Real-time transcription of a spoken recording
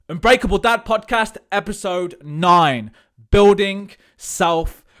Unbreakable Dad Podcast, episode 9, Building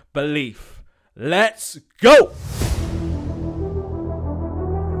Self-Belief. Let's go!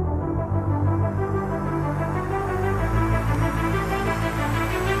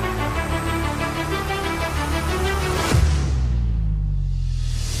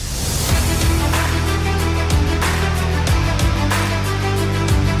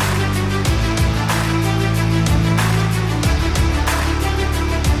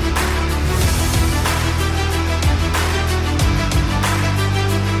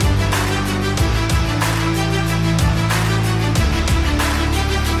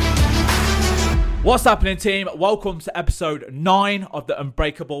 What's happening, team? Welcome to episode 9 of the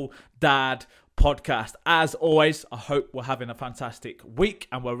Unbreakable Dad Podcast. As always, I hope we're having a fantastic week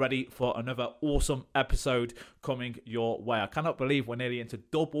and we're ready for another awesome episode coming your way. I cannot believe we're nearly into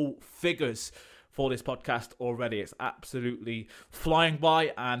double figures for this podcast already. It's absolutely flying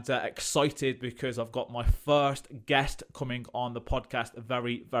by, and excited because I've got my first guest coming on the podcast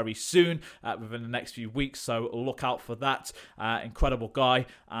very, very soon, within the next few weeks. So look out for that. Incredible guy,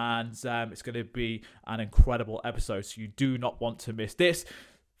 and it's going to be an incredible episode. So you do not want to miss this.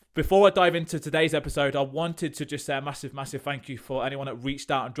 Before I dive into today's episode, I wanted to just say a massive thank you for anyone that reached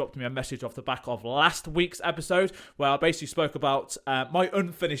out and dropped me a message off the back of last week's episode, where I basically spoke about my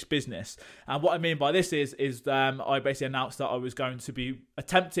unfinished business. And what I mean by this is I basically announced that I was going to be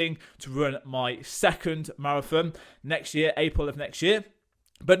attempting to run my second marathon next year, April of next year.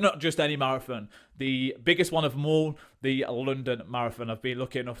 But not just any marathon, the biggest one of them all, the London Marathon. I've been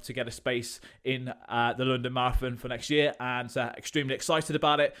lucky enough to get a space in the London Marathon for next year, and extremely excited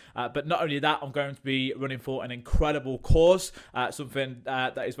about it. But not only that, I'm going to be running for an incredible cause, something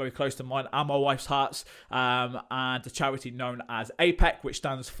that is very close to mine and my wife's hearts, and a charity known as APEC, which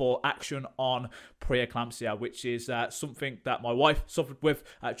stands for Action on Preeclampsia, which is something that my wife suffered with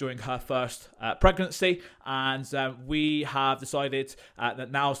during her first pregnancy. And we have decided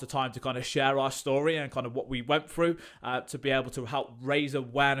that now's the time to kind of share our story and kind of what we went through, to be able to help raise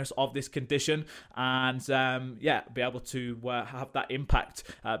awareness of this condition, and be able to have that impact,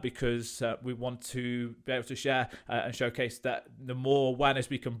 because we want to be able to share and showcase that the more awareness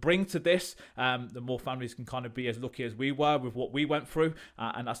we can bring to this, the more families can kind of be as lucky as we were with what we went through,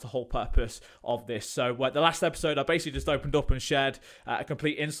 and that's the whole purpose of this. So the last episode, I basically just opened up and shared a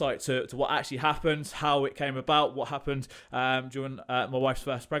complete insight to what actually happened, how it came about, what happened during my wife's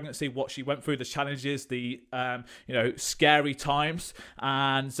first pregnancy, what she went through, the challenges, the scary times.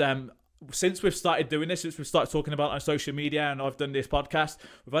 And since we've started doing this, since we've started talking about it on social media, and I've done this podcast,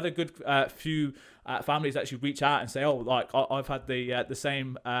 we've had a good few families actually reach out and say, "Oh, like I've had the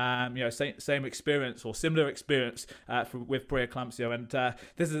same same experience or similar experience with preeclampsia," and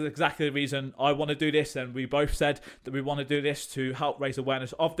this is exactly the reason I want to do this. And we both said that we want to do this to help raise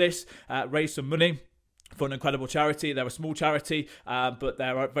awareness of this, raise some money for an incredible charity. They're a small charity, but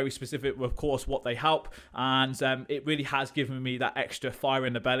they're very specific with, of course, what they help. And it really has given me that extra fire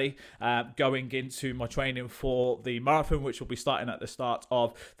in the belly going into my training for the marathon, which will be starting at the start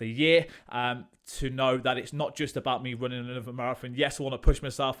of the year. To know that it's not just about me running another marathon. Yes, I want to push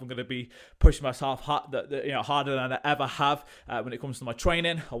myself. I'm going to be pushing myself harder than I ever have when it comes to my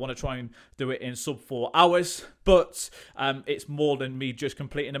training. I want to try and do it in sub 4 hours. But it's more than me just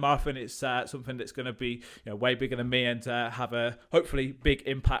completing a marathon. It's something that's going to be way bigger than me, and have a hopefully big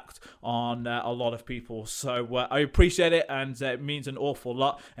impact on a lot of people. So I appreciate it, and it means an awful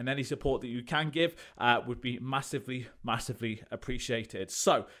lot. And any support that you can give would be massively appreciated.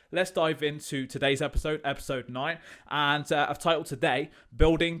 So let's dive into today's episode 9, and I've titled today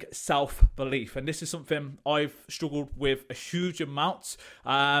Building Self-Belief. And this is something I've struggled with a huge amount,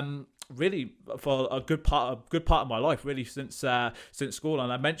 really for a good part of my life, really since school.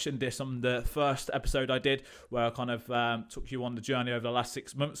 And I mentioned this on the first episode I did, where I kind of took you on the journey over the last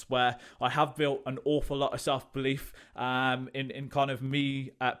 6 months, where I have built an awful lot of self-belief in kind of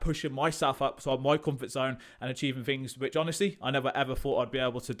me pushing myself outside my comfort zone and achieving things which honestly I never ever thought I'd be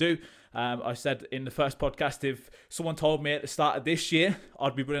able to do. I said in the first podcast, if someone told me at the start of this year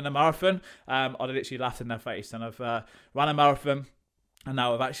I'd be running a marathon, I'd have literally laughed in their face. And I've ran a marathon, and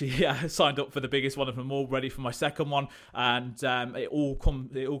now I've actually signed up for the biggest one of them all, ready for my second one. And it all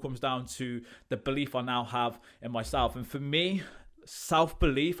comes down to the belief I now have in myself. And for me,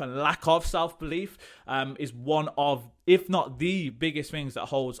 self-belief and lack of self-belief is one of, if not the biggest things that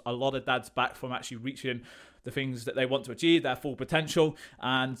holds a lot of dads back from actually reaching the things that they want to achieve, their full potential.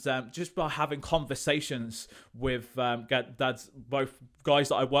 And just by having conversations with dads, both guys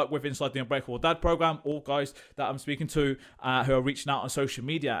that I work with inside the Unbreakable Dad program, or guys that I'm speaking to who are reaching out on social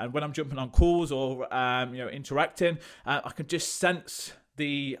media. And when I'm jumping on calls or interacting, I can just sense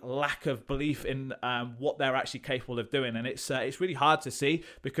the lack of belief in what they're actually capable of doing. And it's really hard to see,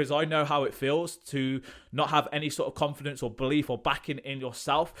 because I know how it feels to not have any sort of confidence or belief or backing in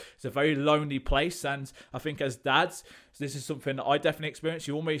yourself. It's a very lonely place. And I think as dads, this is something that I definitely experienced.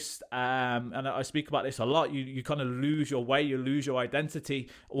 You almost, and I speak about this a lot, you kind of lose your way, you lose your identity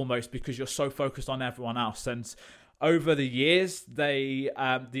almost, because you're so focused on everyone else. And over the years, the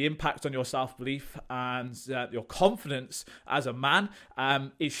impact on your self-belief and your confidence as a man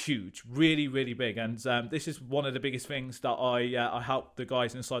is huge, really, really big. And this is one of the biggest things that I help the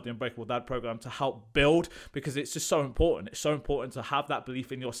guys inside the Unbreakable Dad program to help build, because it's just so important. It's so important to have that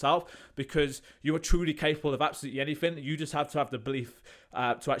belief in yourself, because you are truly capable of absolutely anything. You just have to have the belief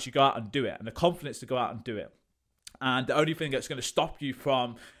to actually go out and do it, and the confidence to go out and do it. And the only thing that's going to stop you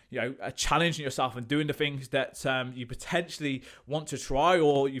from challenging yourself and doing the things that you potentially want to try,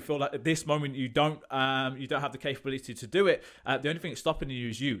 or you feel like at this moment you don't have the capability to do it, the only thing that's stopping you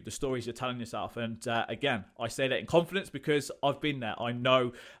is the stories you're telling yourself. And again, I say that in confidence because I've been there. I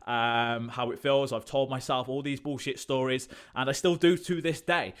know how it feels. I've told myself all these bullshit stories, and I still do to this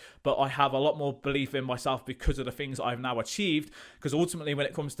day, but I have a lot more belief in myself because of the things I've now achieved. Because ultimately, when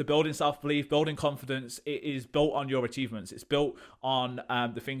it comes to building self-belief, building confidence, it is built on your achievements. It's built on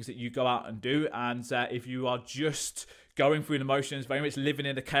the things that you go out and do. And if you are just going through the motions, very much living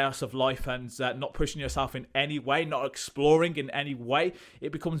in the chaos of life, and not pushing yourself in any way, not exploring in any way,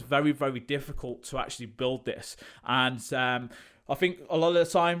 it becomes very, very difficult to actually build this. And I think a lot of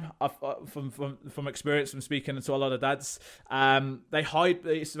the time, from experience, from speaking to a lot of dads, they hide.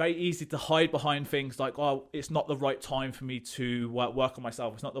 It's very easy to hide behind things like, oh, it's not the right time for me to work on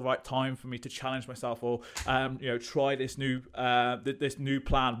myself. It's not the right time for me to challenge myself, or try this new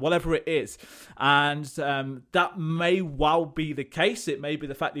plan, whatever it is. And that may well be the case. It may be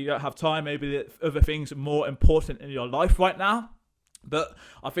the fact that you don't have time. Maybe that other things are more important in your life right now. But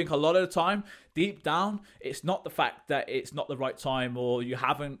I think a lot of the time, deep down, it's not the fact that it's not the right time, or you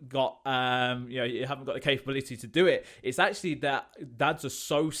haven't got you haven't got the capability to do it. It's actually that dads are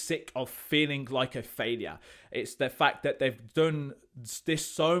so sick of feeling like a failure. It's the fact that they've done this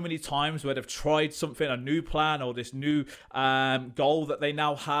so many times, where they've tried something, a new plan, or this new goal that they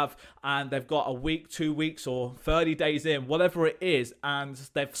now have, and they've got a week, 2 weeks, or 30 days in, whatever it is, and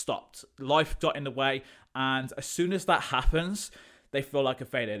they've stopped. Life got in the way, and as soon as that happens, they feel like a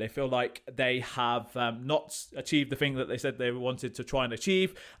failure. They feel like they have not achieved the thing that they said they wanted to try and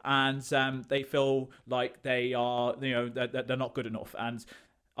achieve, and they feel like they are, they're not good enough. And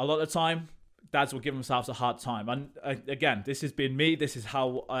a lot of the time, dads will give themselves a hard time. And again, this has been me. This is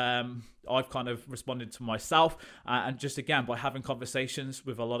how I've kind of responded to myself. And just again, by having conversations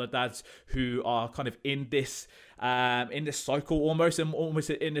with a lot of dads who are kind of in this cycle, almost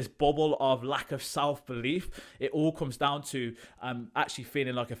in this bubble of lack of self-belief, it all comes down to actually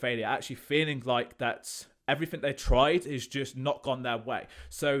feeling like a failure, actually feeling like that's everything they tried is just not gone their way.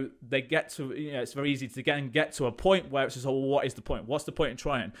 So they get to, it's very easy to get to a point where it's just, oh, what is the point? What's the point in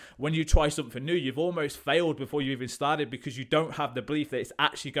trying? When you try something new, you've almost failed before you even started, because you don't have the belief that it's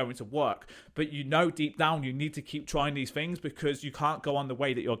actually going to work. But deep down, you need to keep trying these things, because you can't go on the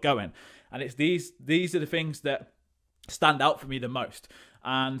way that you're going. And it's these are the things that stand out for me the most.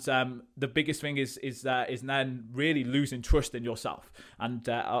 And the biggest thing is then really losing trust in yourself. And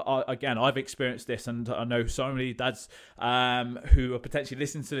again, I've experienced this, and I know so many dads who are potentially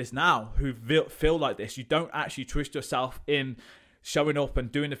listening to this now who feel like this. You don't actually trust yourself in showing up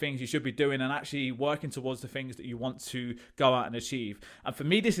and doing the things you should be doing, and actually working towards the things that you want to go out and achieve. And for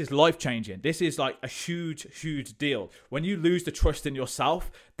me, this is life-changing. This is like a huge, huge deal. When you lose the trust in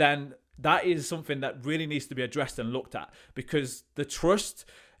yourself, then that is something that really needs to be addressed and looked at, because the trust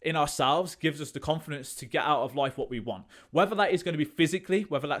in ourselves gives us the confidence to get out of life what we want. Whether that is going to be physically,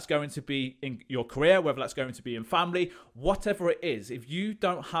 whether that's going to be in your career, whether that's going to be in family, whatever it is, if you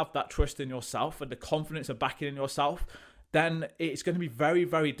don't have that trust in yourself and the confidence of backing in yourself, then it's going to be very,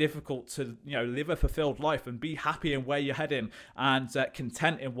 very difficult to live a fulfilled life and be happy in where you're heading, and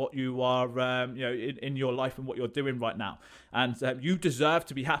content in what you are in your life and what you're doing right now. And you deserve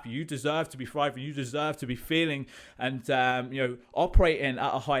to be happy. You deserve to be thriving. You deserve to be feeling and operating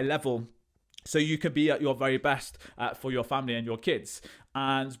at a high level, so you can be at your very best for your family and your kids.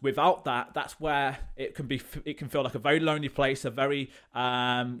 And without that, that's where it can feel like a very lonely place, a very,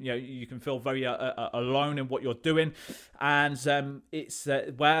 you can feel very alone in what you're doing. And it's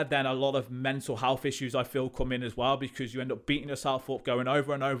where then a lot of mental health issues, I feel, come in as well, because you end up beating yourself up, going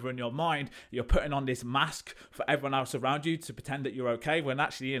over and over in your mind. You're putting on this mask for everyone else around you to pretend that you're okay, when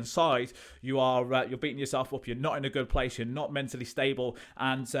actually inside you are, you're beating yourself up. You're not in a good place. You're not mentally stable.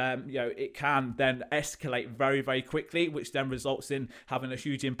 And, it can then escalate very, very quickly, which then results in having having a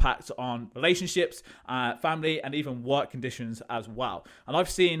huge impact on relationships, family, and even work conditions as well. And I've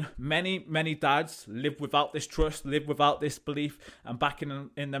seen many dads live without this trust, live without this belief and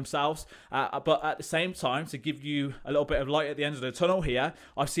backing in themselves. But at the same time, to give you a little bit of light at the end of the tunnel here,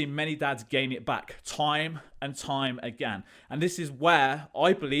 I've seen many dads gain it back time and time again. And this is where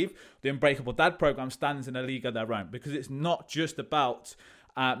I believe the Unbreakable Dad program stands in a league of their own, because it's not just about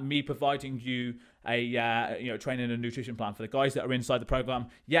me providing you a training and nutrition plan for the guys that are inside the program.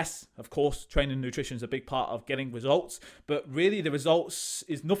 Yes, of course, training and nutrition is a big part of getting results, but really the results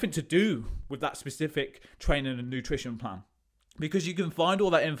is nothing to do with that specific training and nutrition plan. Because you can find all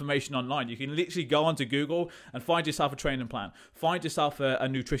that information online. You can literally go onto Google and find yourself a training plan, find yourself a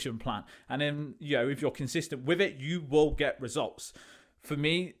nutrition plan. And then, if you're consistent with it, you will get results. For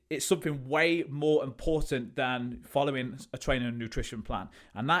me, it's something way more important than following a training and nutrition plan.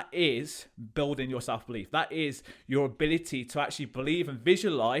 And that is building your self-belief. That is your ability to actually believe and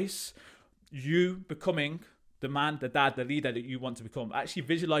visualize you becoming the man, the dad, the leader that you want to become. Actually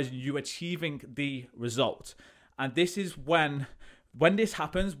visualizing you achieving the result. And this is when this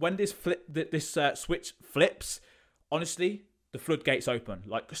happens, when this switch flips, honestly, the floodgates open.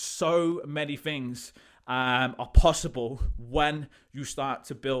 Like, so many things are possible when you start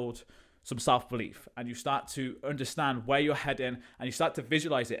to build some self-belief and you start to understand where you're heading and you start to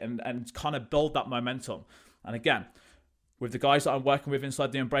visualize it and kind of build that momentum. And again, with the guys that I'm working with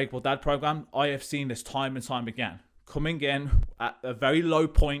inside the Unbreakable Dad program, I have seen this time and time again. Coming in at a very low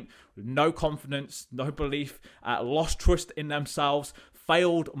point with no confidence, no belief, lost trust in themselves,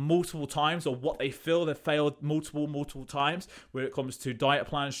 failed multiple times, or what they feel they've failed multiple times when it comes to diet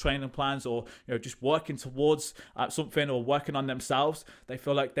plans, training plans, or just working towards something or working on themselves. They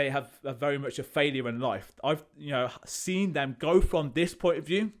feel like they have very much a failure in life. I've seen them go from this point of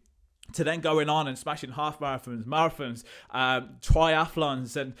view to then going on and smashing half marathons,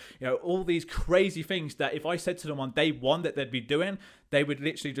 triathlons, and all these crazy things that if I said to them on day one that they'd be doing, they would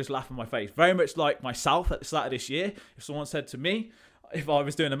literally just laugh in my face. Very much like myself at the start of this year. If someone said to me, if I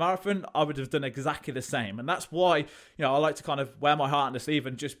was doing a marathon, I would have done exactly the same. And that's why, I like to kind of wear my heart on the sleeve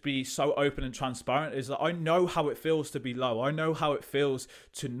and just be so open and transparent, is that I know how it feels to be low. I know how it feels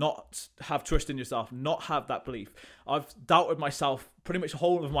to not have trust in yourself, not have that belief. I've doubted myself pretty much the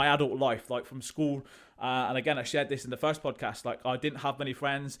whole of my adult life, like from school. And again, I shared this in the first podcast. Like, I didn't have many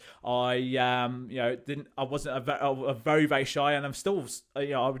friends. I wasn't a very shy, and I'm still,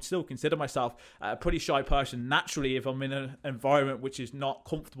 I would still consider myself a pretty shy person naturally if I'm in an environment which is not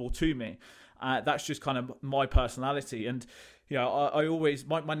comfortable to me. That's just kind of my personality. And, I always,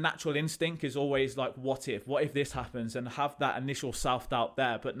 my natural instinct is always like, what if this happens, and have that initial self-doubt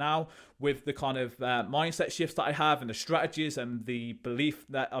there. But now with the kind of mindset shifts that I have and the strategies and the belief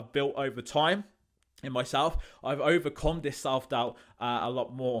that I've built over time in myself, I've overcome this self-doubt a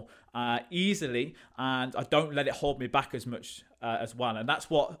lot more easily, and I don't let it hold me back as much as well. And that's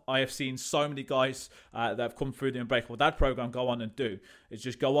what I have seen so many guys that have come through the Unbreakable Dad program go on and do, is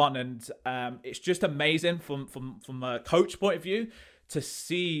just go on, and it's just amazing from a coach point of view to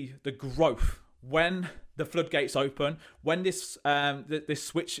see the growth when the floodgates open, when this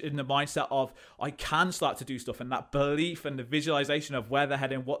switch in the mindset of I can start to do stuff, and that belief and the visualization of where they're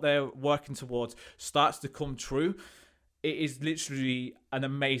heading, what they're working towards starts to come true. It is literally an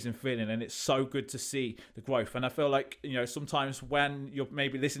amazing feeling, and it's so good to see the growth. And I feel like, sometimes when you're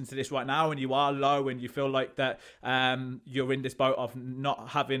maybe listening to this right now and you are low and you feel like that you're in this boat of not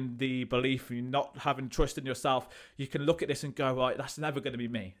having the belief, you're not having trust in yourself, you can look at this and go, right, that's never going to be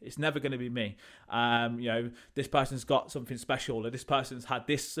me. It's never going to be me. This person's got something special, or this person's had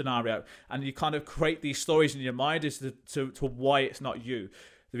this scenario, and you kind of create these stories in your mind as to why it's not you.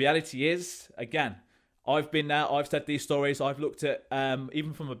 The reality is, again, I've been there, I've said these stories, I've looked at,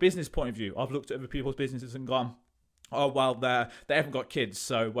 even from a business point of view, I've looked at other people's businesses and gone, oh, well, they haven't got kids,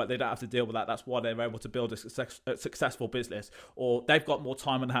 so they don't have to deal with that. That's why they're able to build a successful business. Or they've got more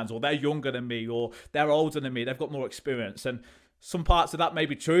time on hands, or they're younger than me, or they're older than me, they've got more experience. And some parts of that may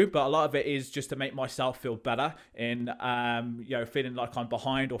be true, but a lot of it is just to make myself feel better in, feeling like I'm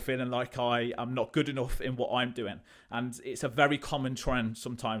behind, or feeling like I am not good enough in what I'm doing. And it's a very common trend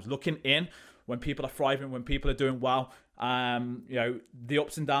sometimes, looking in when people are thriving, when people are doing well. The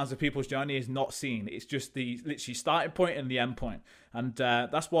ups and downs of people's journey is not seen. It's just the literally starting point and the end point. And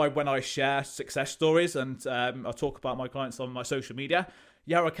that's why when I share success stories and I talk about my clients on my social media,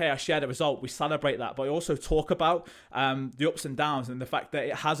 yeah, okay, I share the result, we celebrate that, but I also talk about the ups and downs and the fact that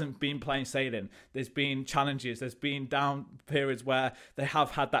it hasn't been plain sailing. There's been challenges, there's been down periods where they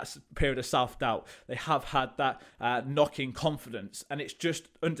have had that period of self-doubt, they have had that knocking confidence, and it's just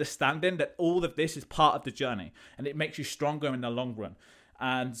understanding that all of this is part of the journey, and it makes you stronger in the long run.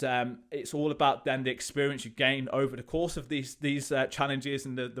 And it's all about then the experience you gain over the course of these challenges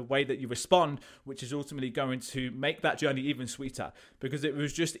and the way that you respond, which is ultimately going to make that journey even sweeter. Because if it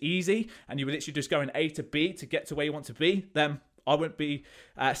was just easy and you were literally just going A to B to get to where you want to be, then I wouldn't be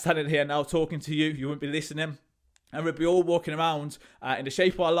standing here now talking to you. You wouldn't be listening. And we'd be all walking around in the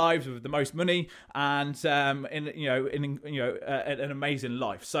shape of our lives with the most money and in an amazing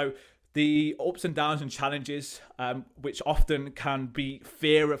life. So the ups and downs and challenges, which often can be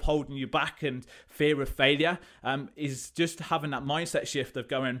fear of holding you back and fear of failure, is just having that mindset shift of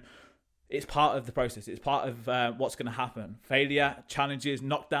going, it's part of the process. It's part of what's going to happen. Failure, challenges,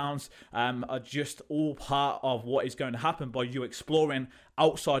 knockdowns are just all part of what is going to happen by you exploring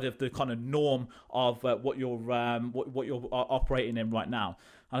outside of the kind of norm of what you're operating in right now.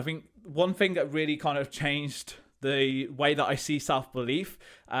 And I think one thing that really kind of changed the way that I see self-belief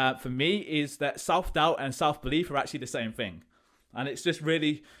for me is that self-doubt and self-belief are actually the same thing. And it's just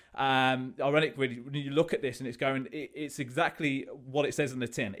really ironic, really, when you look at this and it's exactly what it says in the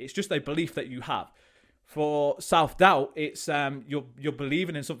tin. It's just a belief that you have. For self-doubt, it's you're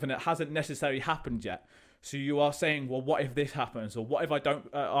believing in something that hasn't necessarily happened yet. So you are saying, well, what if this happens? Or what if I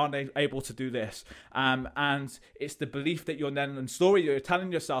aren't able to do this? And it's the belief that you're then, and story you're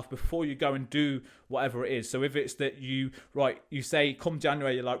telling yourself before you go and do whatever it is. So if it's that you say, come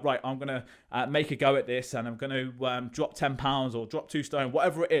January, you're like, right, I'm going to make a go at this, and I'm going to drop 10 pounds or drop 2 stone,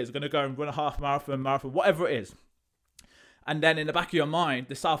 whatever it is. I'm going to go and run a half marathon, whatever it is. And then in the back of your mind,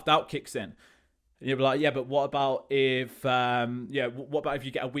 the self-doubt kicks in. And you'll be like, yeah, but what about if, what about if you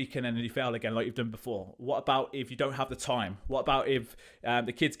get a weekend and then you fail again like you've done before? What about if you don't have the time? What about if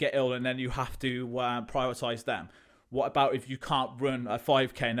the kids get ill and then you have to prioritize them? What about if you can't run a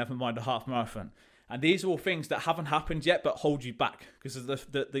 5K, never mind a half marathon? And these are all things that haven't happened yet, but hold you back because of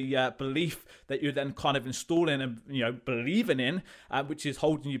the belief that you're then kind of installing and believing in, which is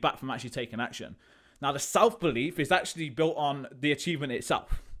holding you back from actually taking action. Now, the self-belief is actually built on the achievement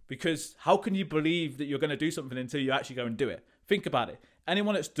itself. Because how can you believe that you're going to do something until you actually go and do it? Think about it.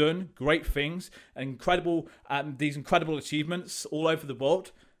 Anyone that's done great things, these incredible achievements all over the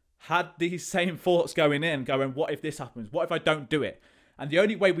world, had these same thoughts going, what if this happens? What if I don't do it? And the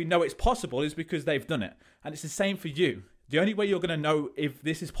only way we know it's possible is because they've done it. And it's the same for you. The only way you're going to know if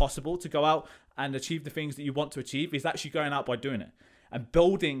this is possible to go out and achieve the things that you want to achieve is actually going out by doing it and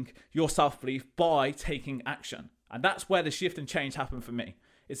building your self-belief by taking action. And that's where the shift and change happened for me.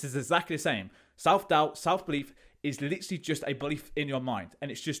 It's exactly the same. Self-doubt, self-belief is literally just a belief in your mind.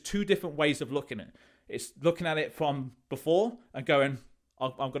 And it's just two different ways of looking at it. It's looking at it from before and going,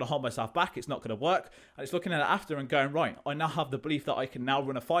 I'm going to hold myself back. It's not going to work. And it's looking at it after and going, right, I now have the belief that I can now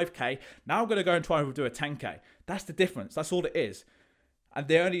run a 5K. Now I'm going to go and try and do a 10K. That's the difference. That's all it is. And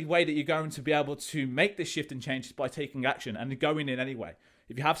the only way that you're going to be able to make this shift and change is by taking action and going in anyway.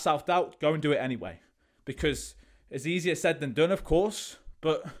 If you have self-doubt, go and do it anyway. Because it's easier said than done, of course.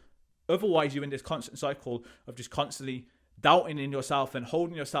 But otherwise, you're in this constant cycle of just constantly doubting in yourself and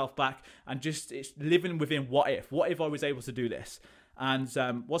holding yourself back and just it's living within what if I was able to do this? And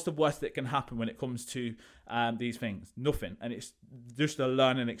what's the worst that can happen when it comes to these things? Nothing. And it's just a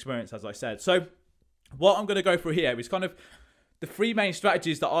learning experience, as I said. So what I'm going to go through here is kind of the 3 main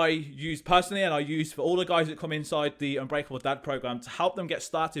strategies that I use personally and I use for all the guys that come inside the Unbreakable Dad program to help them get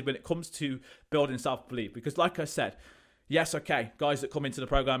started when it comes to building self-belief. Because like I said, yes, okay, guys that come into the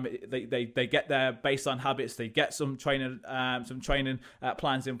program, they get their baseline habits, they get some training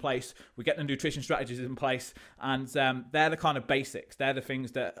plans in place, we get the nutrition strategies in place, and they're the kind of basics, they're the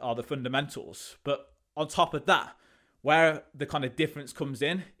things that are the fundamentals. But on top of that, where the kind of difference comes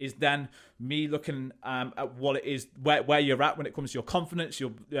in is then me looking at what it is, where you're at when it comes to your confidence,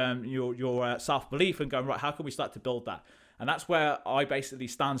 your self-belief, and going, right, how can we start to build that? And that's where I basically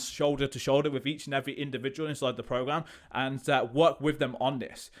stand shoulder to shoulder with each and every individual inside the program and work with them on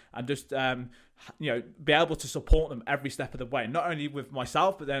this and just, be able to support them every step of the way. Not only with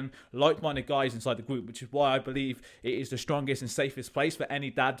myself, but then like-minded guys inside the group, which is why I believe it is the strongest and safest place for any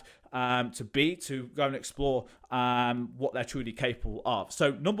dad to go and explore what they're truly capable of.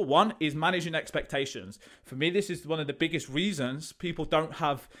 So number 1 is managing expectations. For me, this is one of the biggest reasons people don't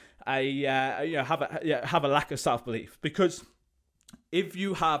have have a lack of self-belief, because if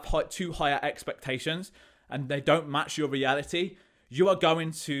you have too higher expectations and they don't match your reality, you are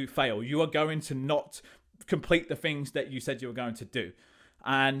going to fail. You are going to not complete the things that you said you were going to do.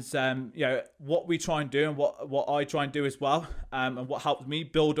 And what we try and do, and what I try and do as well, and what helps me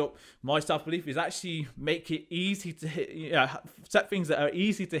build up my self-belief, is actually make it easy to hit, set things that are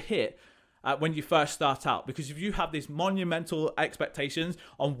easy to hit when you first start out. Because if you have these monumental expectations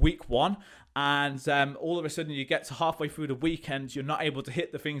on week one, and all of a sudden you get to halfway through the weekend, you're not able to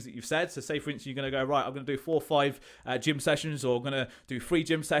hit the things that you've said. So say, for instance, you're going to go, right, I'm going to do 4 or 5 gym sessions, or I'm going to do 3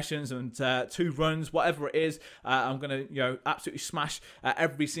 gym sessions and 2 runs, whatever it is. I'm going to, absolutely smash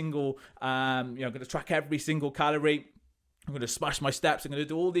every single, I'm going to track every single calorie. I'm going to smash my steps. I'm going to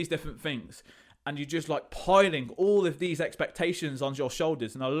do all these different things. And you're just like piling all of these expectations on your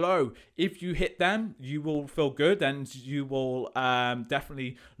shoulders. And although if you hit them, you will feel good and you will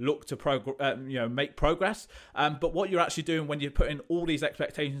definitely look to make progress. But what you're actually doing when you're putting all these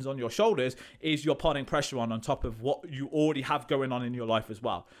expectations on your shoulders is you're piling pressure on top of what you already have going on in your life as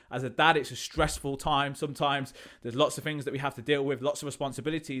well. As a dad, it's a stressful time. Sometimes there's lots of things that we have to deal with, lots of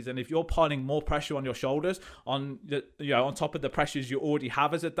responsibilities. And if you're piling more pressure on your shoulders, on top of the pressures you already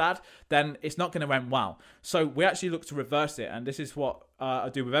have as a dad, then it's not going to end well. So we actually look to reverse it, and this is what I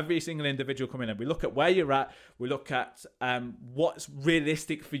do with every single individual coming in. We look at where you're at, we look at what's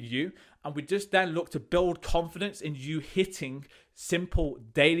realistic for you, and we just then look to build confidence in you hitting simple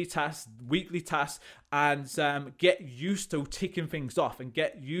daily tasks, weekly tasks, and get used to ticking things off, and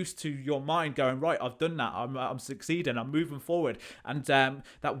get used to your mind going, right, I've done that, I'm succeeding, I'm moving forward, and that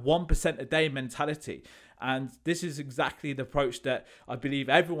 1% a day mentality. And this is exactly the approach that I believe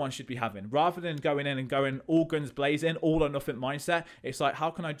everyone should be having. Rather than going in and going all guns blazing, all or nothing mindset, it's like, how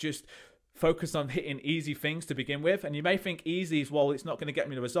can I just focus on hitting easy things to begin with? And you may think easy is, well, it's not going to get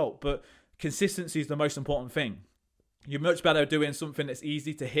me the result, but consistency is the most important thing. You're much better doing something that's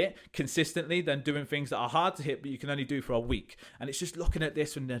easy to hit consistently than doing things that are hard to hit, but you can only do for a week. And it's just looking at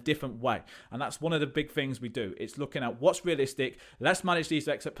this in a different way. And that's one of the big things we do. It's looking at what's realistic. Let's manage these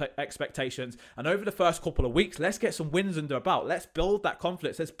expectations. And over the first couple of weeks, let's get some wins under our belt. Let's build that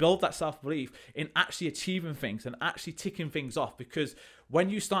confidence. Let's build that self-belief in actually achieving things and actually ticking things off. Because when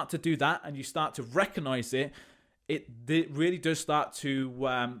you start to do that and you start to recognize it, it really does start to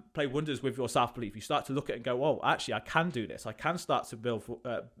play wonders with your self-belief. You start to look at it and go, oh, actually, I can do this. I can start to build,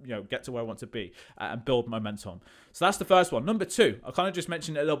 get to where I want to be and build momentum. So that's the first one. Number 2, I kind of just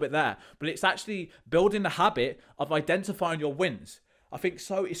mentioned it a little bit there, but it's actually building the habit of identifying your wins. I think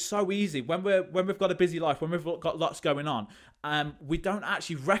it's so easy when we've got a busy life, when we've got lots going on, we don't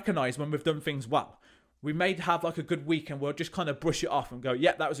actually recognize when we've done things well. We may have like a good week and we'll just kind of brush it off and go,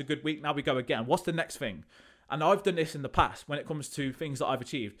 yeah, that was a good week. Now we go again. What's the next thing? And I've done this in the past when it comes to things that I've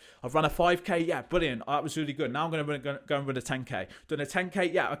achieved. I've run a 5K, yeah, brilliant. That was really good. Now I'm going to go and run a 10K. Done a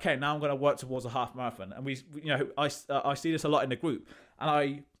 10K, yeah, okay. Now I'm going to work towards a half marathon. And I see this a lot in the group,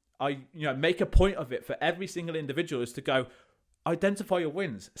 and I make a point of it for every single individual is to go, identify your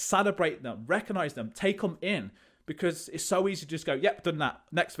wins, celebrate them, recognize them, take them in, because it's so easy to just go, yep, done that,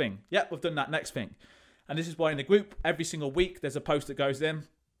 next thing. Yep, we've done that, next thing. And this is why in the group, every single week, there's a post that goes in,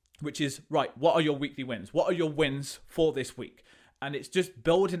 which is, right, what are your weekly wins? What are your wins for this week? And it's just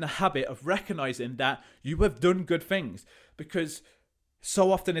building the habit of recognizing that you have done good things, because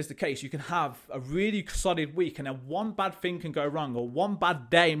so often is the case. You can have a really solid week and then one bad thing can go wrong, or one bad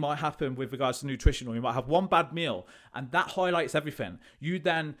day might happen with regards to nutrition, or you might have one bad meal, and that highlights everything. You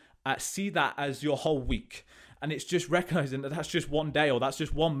then see that as your whole week. And it's just recognizing that that's just one day or that's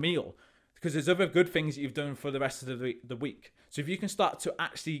just one meal, because there's other good things that you've done for the rest of the week. So if you can start to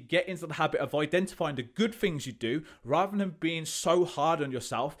actually get into the habit of identifying the good things you do, rather than being so hard on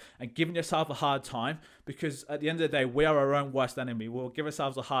yourself and giving yourself a hard time, because at the end of the day, we are our own worst enemy. We'll give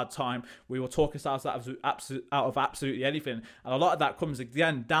ourselves a hard time. We will talk ourselves out of absolutely anything. And a lot of that comes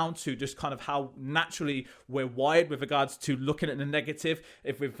again down to just kind of how naturally we're wired with regards to looking at the negative.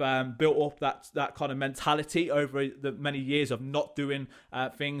 If we've built up that kind of mentality over the many years of not doing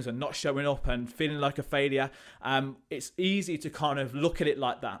things and not showing up and feeling like a failure, it's easy to kind of look at it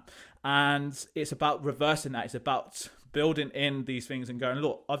like that. And it's about reversing that. It's about building in these things and going,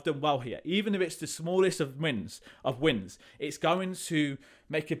 look, I've done well here. Even if it's the smallest of wins, it's going to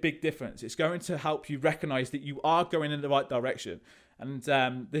make a big difference. It's going to help you recognize that you are going in the right direction. And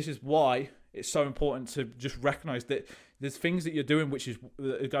this is why it's so important to just recognize that there's things that you're doing which is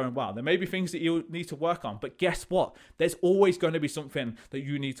going well. There may be things that you need to work on, but guess what? There's always going to be something that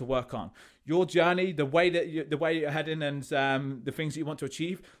you need to work on. Your journey, the way you're heading, and the things that you want to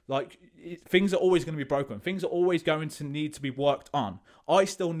achieve, things are always going to be broken. Things are always going to need to be worked on. I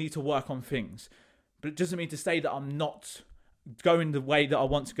still need to work on things, but it doesn't mean to say that I'm not going the way that I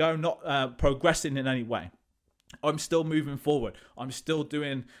want to go, not progressing in any way. I'm still moving forward. I'm still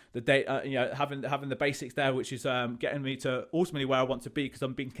doing the day, having the basics there, which is getting me to ultimately where I want to be because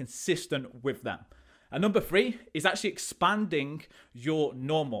I'm being consistent with them. And number 3 is actually expanding your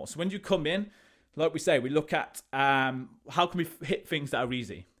normal. So when you come in, like we say, we look at how can we hit things that are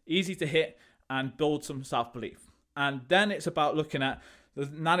easy to hit and build some self-belief. And then it's about looking at the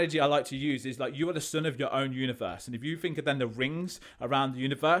analogy I like to use is like you are the sun of your own universe. And if you think of then the rings around the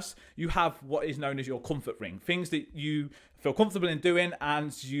universe, you have what is known as your comfort ring, things that you feel comfortable in doing,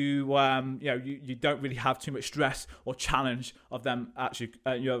 and you don't really have too much stress or challenge of them actually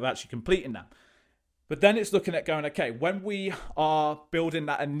completing them. But then it's looking at going, okay, when we are building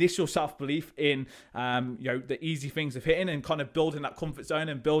that initial self-belief in, the easy things of hitting and kind of building that comfort zone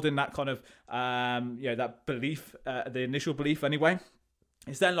and building that kind of, that belief, the initial belief anyway,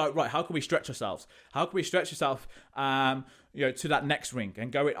 it's then like, right, how can we stretch ourselves? How can we stretch yourself, to that next ring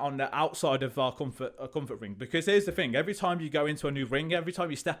and go on the outside of our comfort ring? Because here's the thing, every time you go into a new ring, every time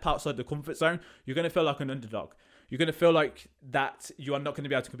you step outside the comfort zone, you're going to feel like an underdog. You're going to feel like that you are not going to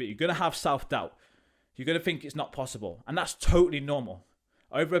be able to compete. You're going to have self-doubt. You're going to think it's not possible. And that's totally normal.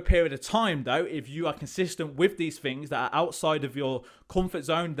 Over a period of time, though, if you are consistent with these things that are outside of your comfort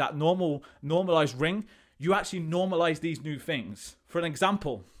zone, that normalized ring, you actually normalize these new things. For an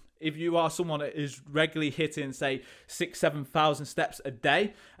example, if you are someone that is regularly hitting, say, 6,000-7,000 steps a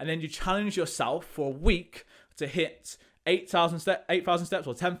day, and then you challenge yourself for a week to hit 8,000 steps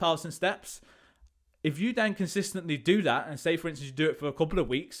or 10,000 steps, if you then consistently do that, and say, for instance, you do it for a couple of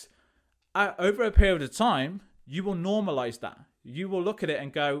weeks, over a period of time, you will normalize that. You will look at it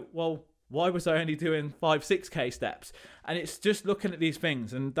and go, well, why was I only doing 5-6K steps? And it's just looking at these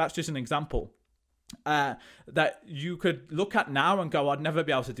things, and that's just an example. That you could look at now and go, I'd never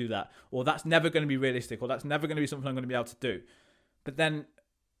be able to do that, or that's never going to be realistic, or that's never going to be something I'm going to be able to do. But then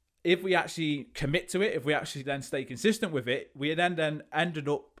if we actually commit to it, if we actually then stay consistent with it, we then ended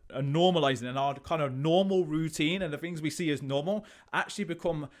up normalizing, and our kind of normal routine and the things we see as normal actually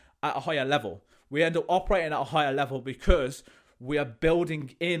become at a higher level. We end up operating at a higher level because we are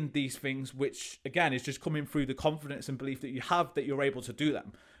building in these things, which again is just coming through the confidence and belief that you have that you're able to do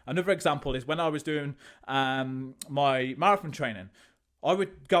them. Another example is when I was doing my marathon training, I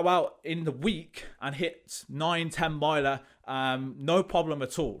would go out in the week and hit 9-10 miler, no problem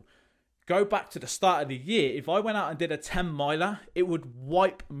at all. Go back to the start of the year, if I went out and did a 10 miler, it would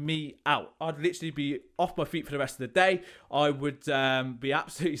wipe me out. I'd literally be off my feet for the rest of the day. I would be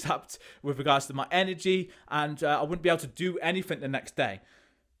absolutely zapped with regards to my energy, and I wouldn't be able to do anything the next day.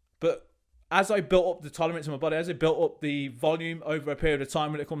 But as I built up the tolerance in my body, as I built up the volume over a period of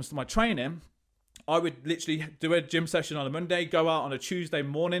time when it comes to my training, I would literally do a gym session on a Monday, go out on a Tuesday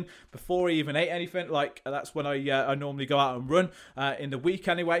morning before I even ate anything. Like that's when I normally go out and run in the week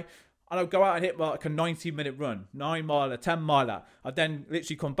anyway. And I'd go out and hit like a 90-minute run, 9 miler, 10 miler. I'd then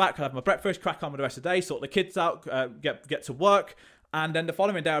literally come back, I'd have my breakfast, crack on with the rest of the day, sort the kids out, get to work. And then the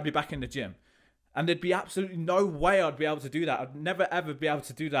following day I'd be back in the gym. And there'd be absolutely no way I'd be able to do that. I'd never, ever be able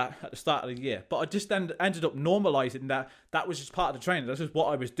to do that at the start of the year. But I just then ended up normalizing that was just part of the training. That's just what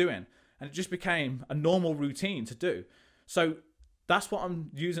I was doing. And it just became a normal routine to do. So that's what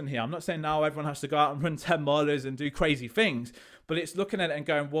I'm using here. I'm not saying now everyone has to go out and run 10 milers and do crazy things. But it's looking at it and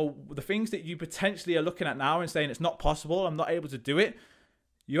going, well, the things that you potentially are looking at now and saying it's not possible, I'm not able to do it.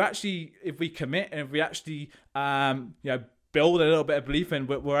 You actually, if we commit and if we actually, build a little bit of belief in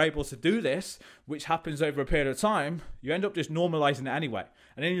we're able to do this, which happens over a period of time, you end up just normalizing it anyway.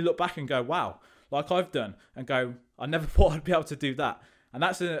 And then you look back and go, wow, like I've done, and go, I never thought I'd be able to do that. And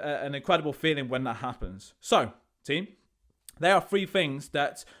that's an incredible feeling when that happens. So, team, there are 3 things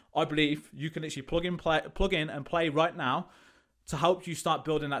that I believe you can literally plug in and play right now to help you start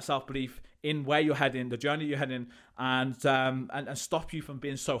building that self-belief in where you're heading, the journey you're heading, and stop you from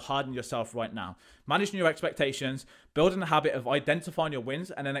being so hard on yourself right now. Managing your expectations, building a habit of identifying your wins,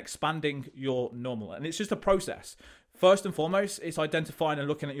 and then expanding your normal. And it's just a process. First and foremost, it's identifying and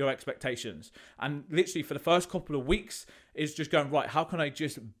looking at your expectations. And literally for the first couple of weeks, is just going, right, how can I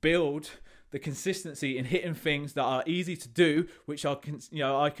just build the consistency in hitting things that are easy to do, which I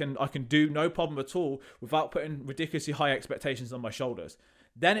can do no problem at all without putting ridiculously high expectations on my shoulders.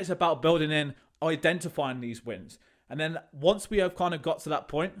 Then it's about building in, identifying these wins. And then once we have kind of got to that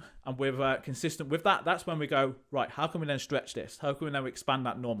point and we're consistent with that, that's when we go, right, how can we then stretch this? How can we then expand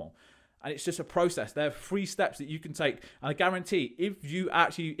that normal? And it's just a process. There are 3 steps that you can take. And I guarantee if you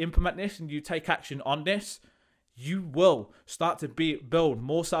actually implement this and you take action on this, you will start to build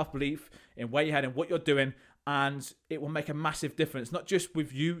more self-belief in where you're heading, what you're doing, and it will make a massive difference, not just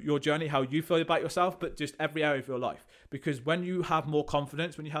with you, your journey, how you feel about yourself, but just every area of your life. Because when you have more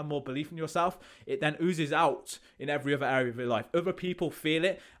confidence, when you have more belief in yourself, it then oozes out in every other area of your life. Other people feel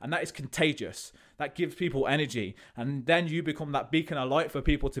it, and that is contagious. That gives people energy, and then you become that beacon of light for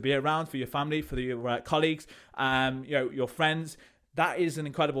people to be around, for your family, for your colleagues, your friends. That is an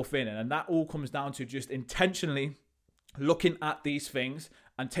incredible feeling, and that all comes down to just intentionally looking at these things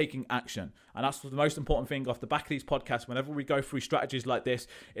and taking action. And that's the most important thing off the back of these podcasts. Whenever we go through strategies like this,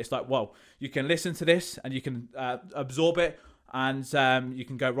 it's like, well, you can listen to this and you can absorb it, and you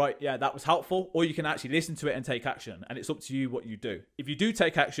can go, right, yeah, that was helpful, or you can actually listen to it and take action, and it's up to you what you do. If you do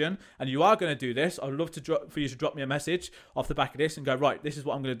take action and you are going to do this, I'd love for you to drop me a message off the back of this and go, right, this is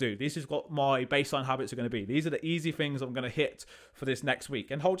what I'm going to do. This is what my baseline habits are going to be. These are the easy things I'm going to hit for this next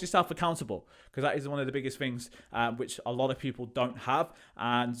week, and hold yourself accountable, because that is one of the biggest things which a lot of people don't have,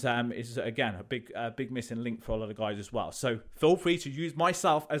 and is again a big missing link for a lot of guys as well. So feel free to use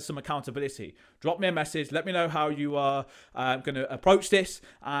myself as some accountability. Drop me a message, let me know how you are going to approach this,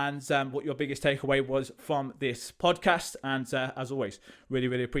 and what your biggest takeaway was from this podcast. And as always,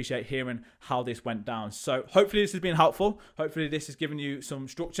 really appreciate hearing how this went down. So hopefully this has been helpful. Hopefully this has given you some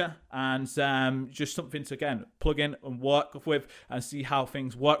structure and just something to, again, plug in and work with and see how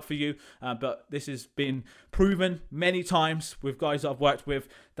things work for you. But this has been proven many times with guys that I've worked with,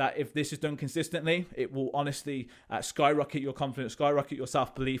 that if this is done consistently, it will honestly skyrocket your confidence, skyrocket your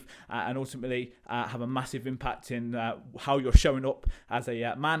self-belief, and ultimately have a massive impact in how you're showing up as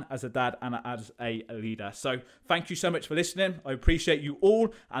a man, as a dad, and as a leader. So thank you so much for listening. I appreciate you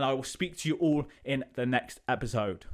all, and I will speak to you all in the next episode.